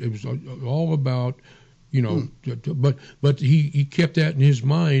 It was all about but he kept that in his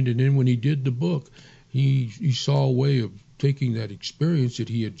mind, and then when he did the book, he saw a way of taking that experience that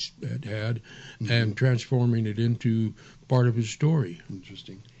he had and transforming it into part of his story.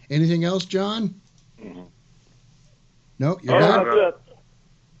 Interesting. Anything else, John? Mm-hmm. No, you're good.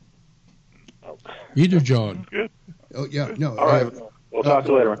 Either John. Good. Oh yeah, no. All right. We'll talk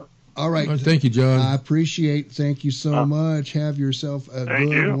to you later. All right. Thank you, John. I appreciate. Thank you so much. Have yourself a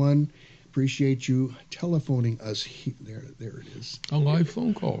good one. Appreciate you telephoning us. There it is. A live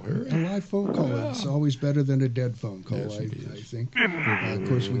phone call, Harry. A live phone call. Yeah. It's always better than a dead phone call, yes, I think. Of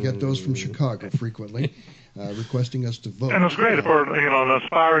course, we get those from Chicago frequently, requesting us to vote. And it's great for an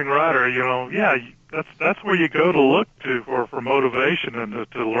aspiring writer. That's where you go to look to for motivation and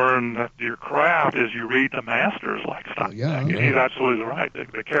to learn that your craft is you read the masters like Steinbeck. And he's absolutely right.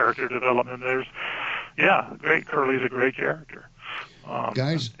 The character development great. Curly's a great character.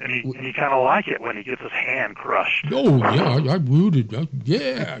 Guys, and you kind of like it when he gets his hand crushed. Oh yeah, I rooted.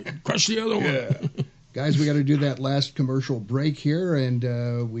 Crush the other one. Guys, we got to do that last commercial break here,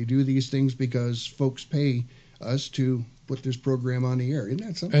 and we do these things because folks pay us to put this program on the air. Isn't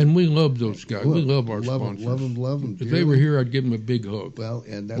that something? And we love those guys. We love our sponsors. Love them. If they were here, I'd give them a big hug. Well,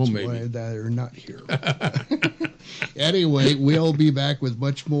 and that's why they're not here. Anyway, we'll be back with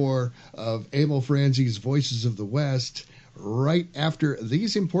much more of Emil Franzi's Voices of the West right after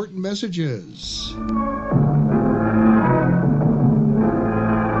these important messages.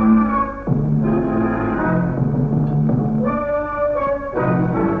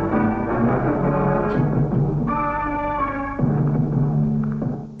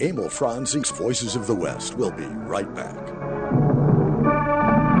 Emil Franzi's Voices of the West will be right back.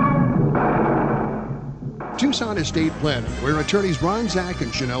 Tucson Estate Planning, where attorneys Ron Zach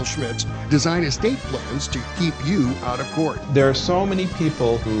and Chanel Schmitz design estate plans to keep you out of court. There are so many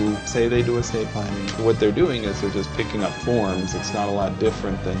people who say they do estate planning. What they're doing is they're just picking up forms. It's not a lot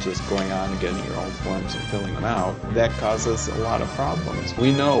different than just going on and getting your own forms and filling them out. That causes a lot of problems.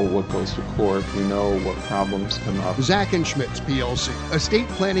 We know what goes to court. We know what problems come up. Zach and Schmitz, PLC. Estate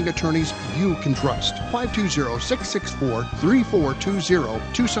planning attorneys you can trust. 520-664-3420.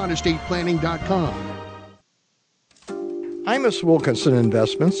 TucsonEstatePlanning.com. Imus Wilkinson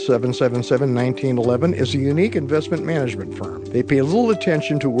Investments, 777-1911, is a unique investment management firm. They pay little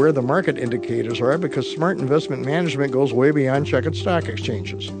attention to where the market indicators are because smart investment management goes way beyond checkered stock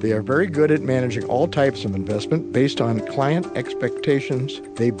exchanges. They are very good at managing all types of investment based on client expectations.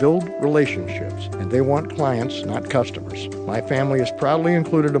 They build relationships, and they want clients, not customers. My family is proudly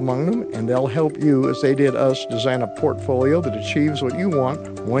included among them, and they'll help you, as they did us, design a portfolio that achieves what you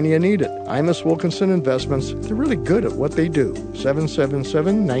want when you need it. Imus Wilkinson Investments, they're really good at what they do.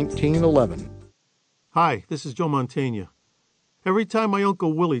 777-1911. Hi, this is Joe Mantegna. Every time my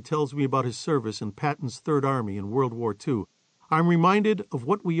Uncle Willie tells me about his service in Patton's Third Army in World War II, I'm reminded of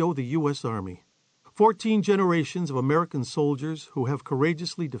what we owe the U.S. Army. 14 generations of American soldiers who have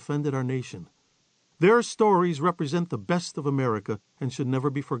courageously defended our nation. Their stories represent the best of America and should never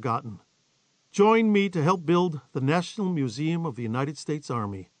be forgotten. Join me to help build the National Museum of the United States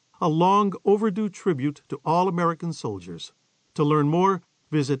Army, a long overdue tribute to all American soldiers. To learn more,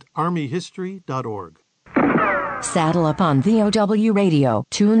 visit armyhistory.org. Saddle up on VOW Radio.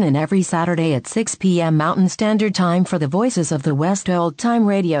 Tune in every Saturday at 6 p.m. Mountain Standard Time for the Voices of the West old-time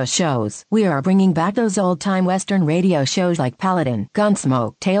radio shows. We are bringing back those old-time Western radio shows like Paladin,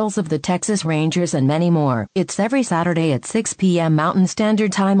 Gunsmoke, Tales of the Texas Rangers, and many more. It's every Saturday at 6 p.m. Mountain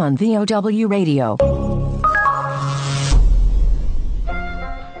Standard Time on VOW Radio.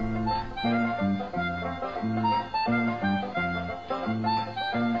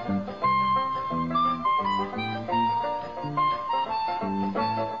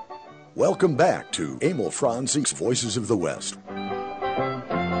 Welcome back to Emil Franzi's Voices of the West.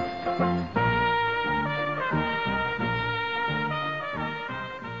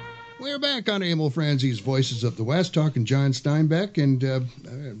 We're back on Emil Franzi's Voices of the West, talking John Steinbeck, and I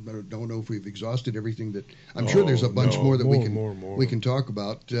don't know if we've exhausted everything that I'm sure there's a bunch more that we can talk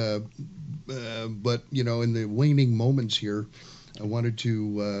about. But you know, in the waning moments here, I wanted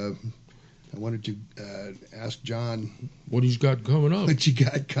to ask John what he's got coming up. What you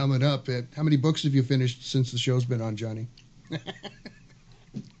got coming up? How many books have you finished since the show's been on, Johnny?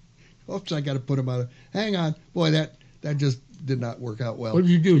 Oops, I got to put them out. Hang on, boy, that just did not work out well. What did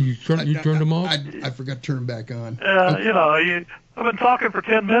you do? You turned them off? I forgot to turn them back on. I've been talking for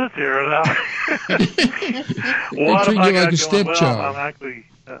 10 minutes here now. What am I like a stepchild? I'm actually.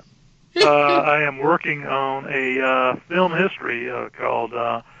 I am working on a film history called.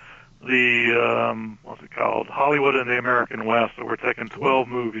 What's it called? Hollywood and the American West. So we're taking 12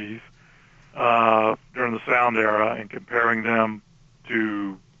 movies during the sound era and comparing them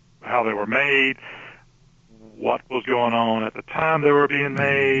to how they were made, what was going on at the time they were being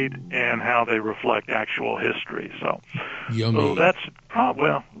made, and how they reflect actual history. So that's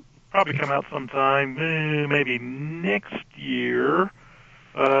probably come out sometime, maybe next year.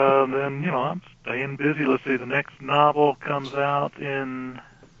 Then, I'm staying busy. Let's see, the next novel comes out in...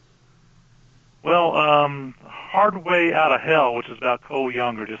 Hard Way Out of Hell, which is about Cole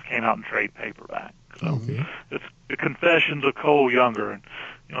Younger, just came out in trade paperback. So it's The Confessions of Cole Younger, and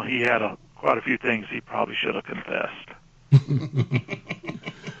he had quite a few things he probably should have confessed.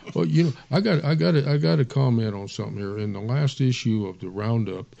 Well, I got to comment on something here. In the last issue of the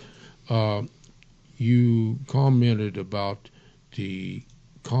Roundup, you commented about the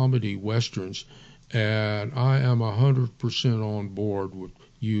comedy westerns, and I am 100% on board with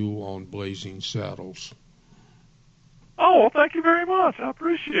you on Blazing Saddles. Oh, well, thank you very much. I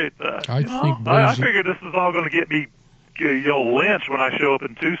appreciate that. I figured this is all going to get me lynched when I show up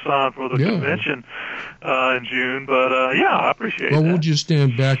in Tucson for the convention in June. But, I appreciate that. Well, we'll just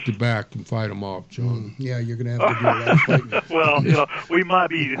stand back to back and fight them off, John. Yeah, you're going to have to do that. Well, we might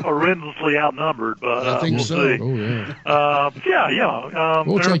be horrendously outnumbered, but I think we'll so. see. Oh, yeah.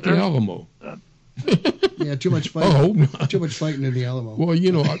 Well, it's like the Alamo. Yeah, too much fighting. Too much fighting in the Alamo. Well,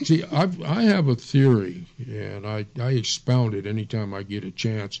 see, I have a theory, and I expound it anytime I get a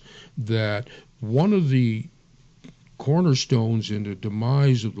chance, that one of the cornerstones in the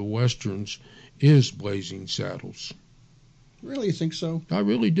demise of the Westerns is Blazing Saddles. Really, you think so? I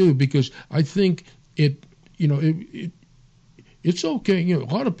really do, because I think it's okay. A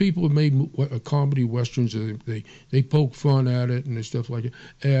lot of people have made comedy Westerns. They poke fun at it and stuff like that.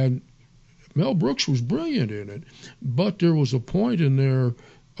 And Mel Brooks was brilliant in it, but there was a point in there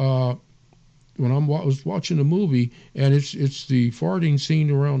when I was watching the movie, and it's the farting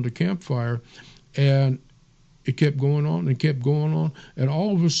scene around the campfire, and it kept going on and kept going on, and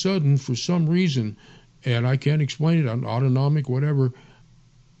all of a sudden, for some reason, and I can't explain it, autonomic, whatever,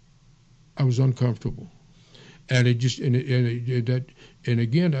 I was uncomfortable. And it just and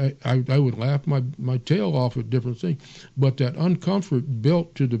again I would laugh my tail off at different things, but that uncomfort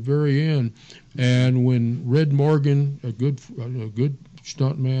built to the very end. And when Red Morgan, a good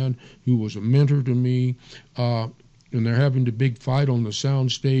stuntman who was a mentor to me, and they're having the big fight on the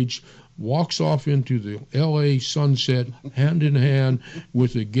sound stage, walks off into the L.A. sunset hand in hand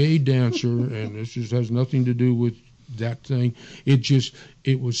with a gay dancer, and this just has nothing to do with that thing.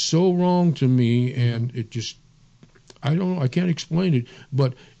 It was so wrong to me, and it just. I don't know. I can't explain it,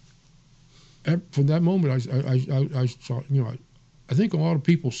 but from that moment, I saw. I think a lot of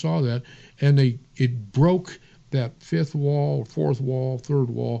people saw that, and it broke that fifth wall, fourth wall, third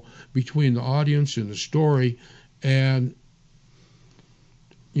wall between the audience and the story, and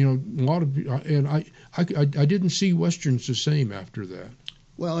a lot of I didn't see Westerns the same after that.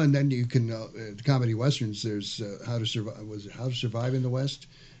 Well, and then you can comedy Westerns. There's How to Survive. Was it How to Survive in the West?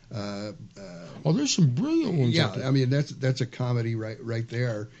 There's some brilliant ones. Yeah, I mean that's a comedy right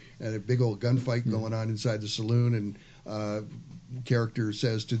there, and a big old gunfight going on inside the saloon, and character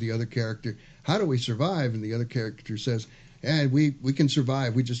says to the other character, "How do we survive?" And the other character says, "And we can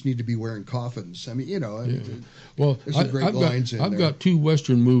survive. We just need to be wearing coffins." I mean, Well, there's some great lines in there. I've got two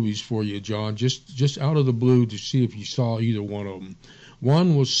Western movies for you, John, just out of the blue to see if you saw either one of them.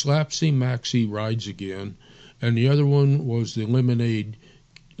 One was Slapsy Maxie Rides Again, and the other one was the Lemonade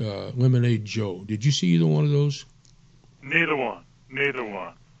Joe. Did you see either one of those? Neither one.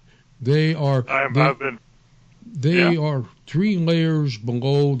 They are. They Yeah. are 3 layers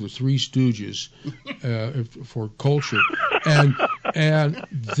below the Three Stooges for culture, and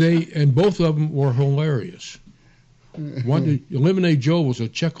both of them were hilarious. One, Lemonade Joe was a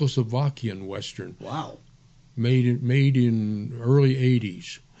Czechoslovakian Western. Wow. Made in early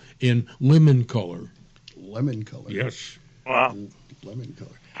 80s in lemon color. Lemon color. Yes. Wow. Lemon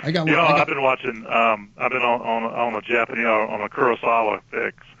color. I got You one. know, I've been watching. I've been on a Japanese on a Kurosawa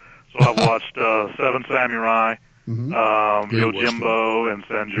fix. So I've watched Seven Samurai, Yojimbo, and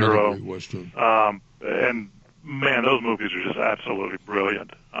Sanjuro. Great Western. And man, those movies are just absolutely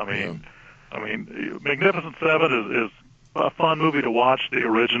brilliant. I mean, Magnificent Seven is a fun movie to watch. The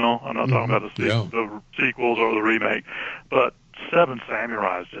original. I'm not talking about the sequels or the remake, but Seven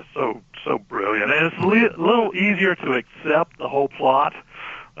Samurai is just so brilliant, and it's a little easier to accept the whole plot.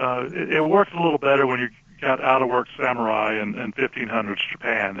 It works a little better when you got out-of-work samurai in 1500s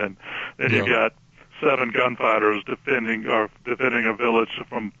Japan, and then you got 7 gunfighters defending a village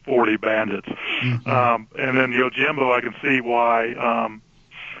from 40 bandits. And then Yojimbo, I can see why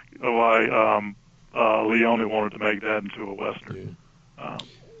Leone wanted to make that into a Western.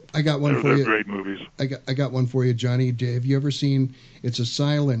 I got one for you. They're great movies. I got one for you, Johnny. Have you ever seen? It's a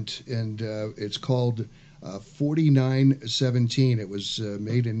silent, and it's called 4917. It was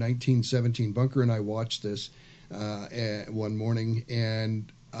made in 1917. Bunker and I watched this one morning, and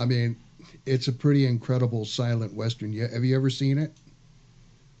I mean, it's a pretty incredible silent Western. Have you ever seen it?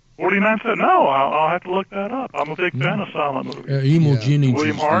 4917? No, I'll have to look that up. I'm a big fan of silent movies. Emo Jennings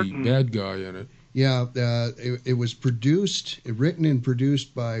William is Harton. the bad guy in it. Yeah, it was written and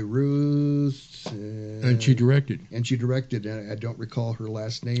produced by Ruth. And she directed. And I don't recall her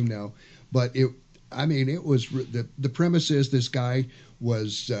last name now. But it was the premise is this guy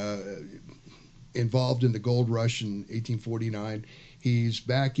was involved in the gold rush in 1849. He's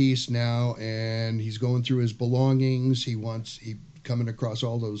back east now, and he's going through his belongings. He coming across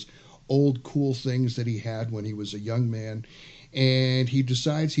all those old cool things that he had when he was a young man. And he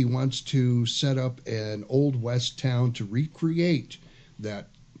decides he wants to set up an old West town to recreate that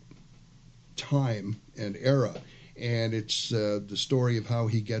time and era. And it's the story of how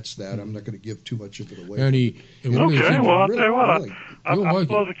he gets that. I'm not going to give too much of it away. I'll tell you what. I'm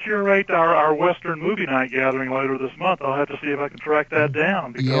supposed to curate our Western movie night gathering later this month. I'll have to see if I can track that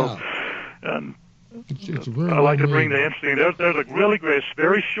down because, it's very I like to bring the interesting. There's a really great. It's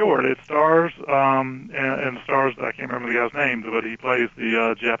very short. It stars and stars. I can't remember the guy's name, but he plays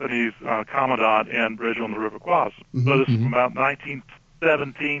the Japanese commandant in Bridge on the River Kwai. So this is from about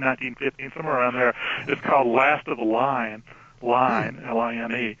 1917, 1915, somewhere around there. It's called Last of the Line,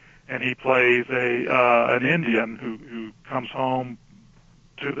 L-I-N-E, and he plays an Indian who comes home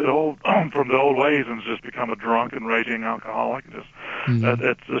to the old from the old ways and has just become a drunk and raging alcoholic.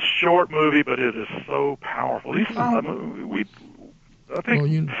 It's a short movie, but it is so powerful. These silent movies, I think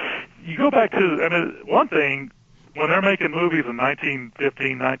you go back to one thing. When they're making movies in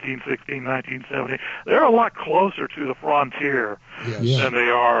 1915, 1916, 1917, they're a lot closer to the frontier than they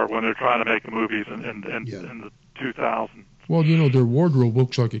are when they're trying to make movies in the 2000s. Well, their wardrobe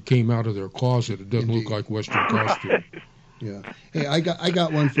looks like it came out of their closet. It doesn't look like Western costume. Yeah. Hey, I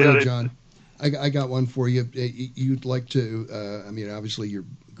got one for you, John. I got one for you. You'd like to, obviously you're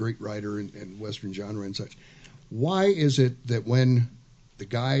a great writer in Western genre and such. Why is it that when the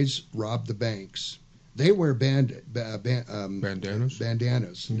guys rob the banks, they wear bandanas,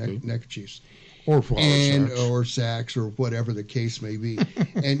 neckerchiefs, or sacks. or sacks, or whatever the case may be.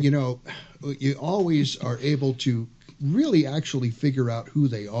 And you always are able to really actually figure out who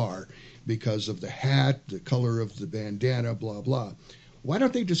they are because of the hat, the color of the bandana, blah blah. Why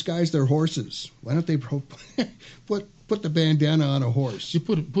don't they disguise their horses? Why don't they put the bandana on a horse? You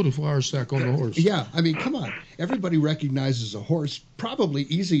put a flour sack on the horse. Yeah, come on. Everybody recognizes a horse probably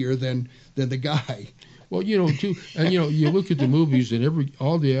easier than the guy. Well, too, and you look at the movies and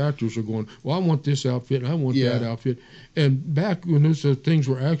all the actors are going, well, I want this outfit and I want that outfit. And back when those things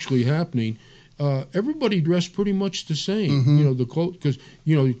were actually happening, everybody dressed pretty much the same. Mhm. You know, the because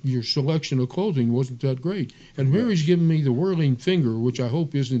your selection of clothing wasn't that great. And here he's giving me the whirling finger, which I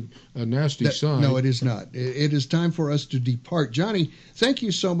hope isn't a nasty sign. No, it is not. It is time for us to depart. Johnny, thank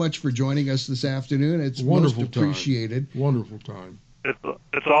you so much for joining us this afternoon. It's Wonderful most appreciated. Wonderful time.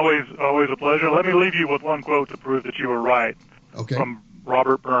 It's always a pleasure. Let me leave you with one quote to prove that you were right. Okay. From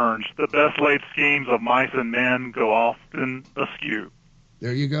Robert Burns: "The best laid schemes of mice and men go often askew."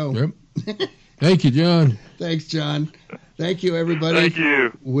 There you go. Yep. Thank you, John. Thanks, John. Thank you, everybody. Thank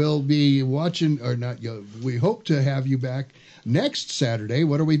you. We'll be watching, or not. We hope to have you back next Saturday.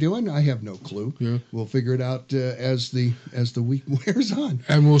 What are we doing? I have no clue. Yeah. We'll figure it out as the week wears on.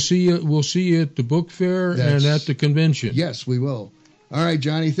 And we'll see you. We'll see you at the book fair and at the convention. Yes, we will. All right,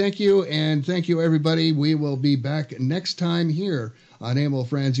 Johnny. Thank you, and thank you, everybody. We will be back next time here on Emil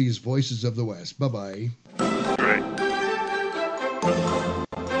Franzi's Voices of the West. Bye bye. Great.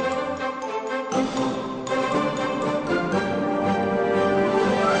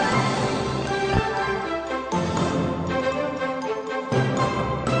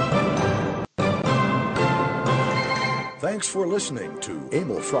 Thanks for listening to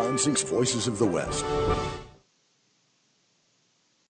Emil Franzi's Voices of the West.